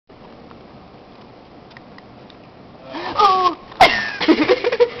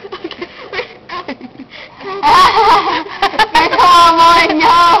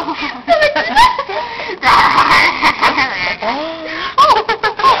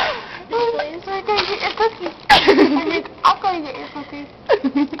cookies?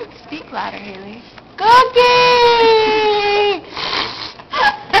 Speak louder, Haley. Cookie!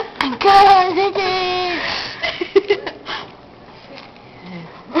 Cookie!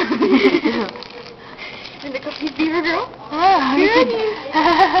 And the cookie fever girl? Oh,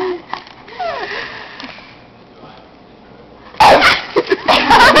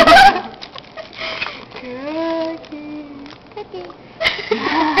 Cookie. Cookie.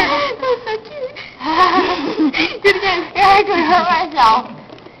 That's so cute. Do it again. I could hurt myself.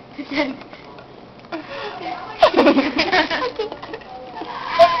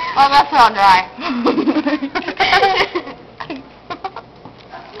 Oh, that's all dry.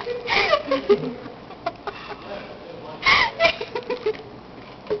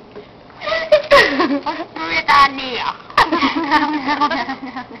 What's a great idea?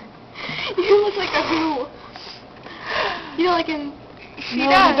 You look like a who? You know, like in... She No,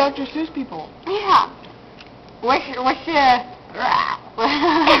 does. the Dr. Seuss people. Yeah. What's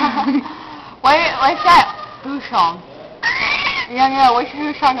that Who song? Yeah, what's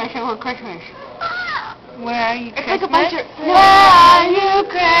Who song they sing for Christmas? Where are you, It's Christmas? like a bunch of... Where are you,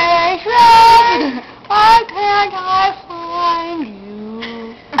 Christmas? Why can't I find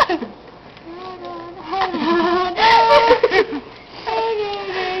you?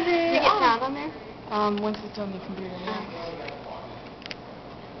 Did you get sound on there? Once it's on the computer, yeah.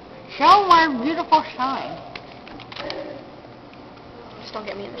 Show our beautiful sign. Just don't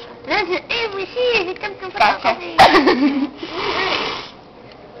get me in the shot. There's an ABC. He comes from Gotcha.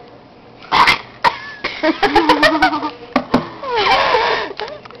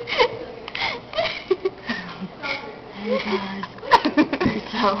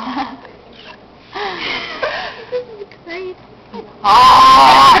 This is great.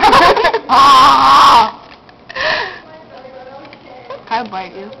 Can I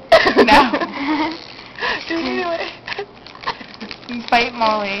bite you? No. Do it. Bite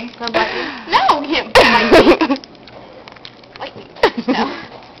Molly. Can I bite you? No, you can't bite me. Bite me. No.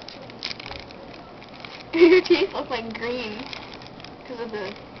 Your teeth look like green because of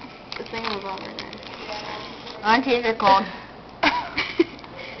the thing was on there. My teeth are cold.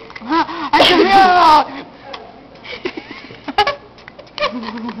 I can feel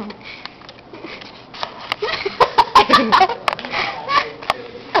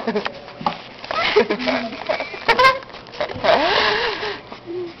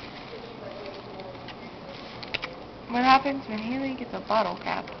What happens when Haley gets a bottle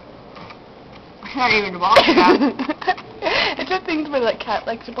cap? It's not even a bottle cap. It's the things where that cat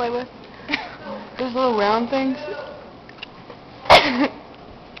likes to play with. Those little round things.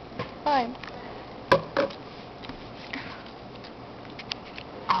 Fine.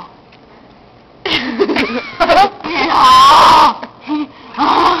 Oh.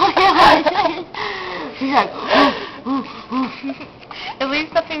 She's like, At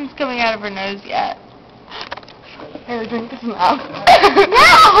least nothing's coming out of her nose yet. here, drink this now.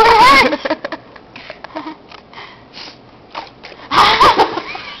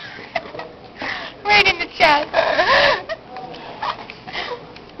 Right in the chest.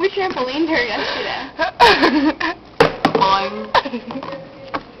 We trampolined her yesterday.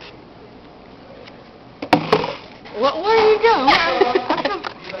 What are you doing?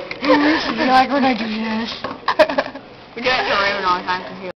 She's like, when I do this. We do it to Raven all the time because he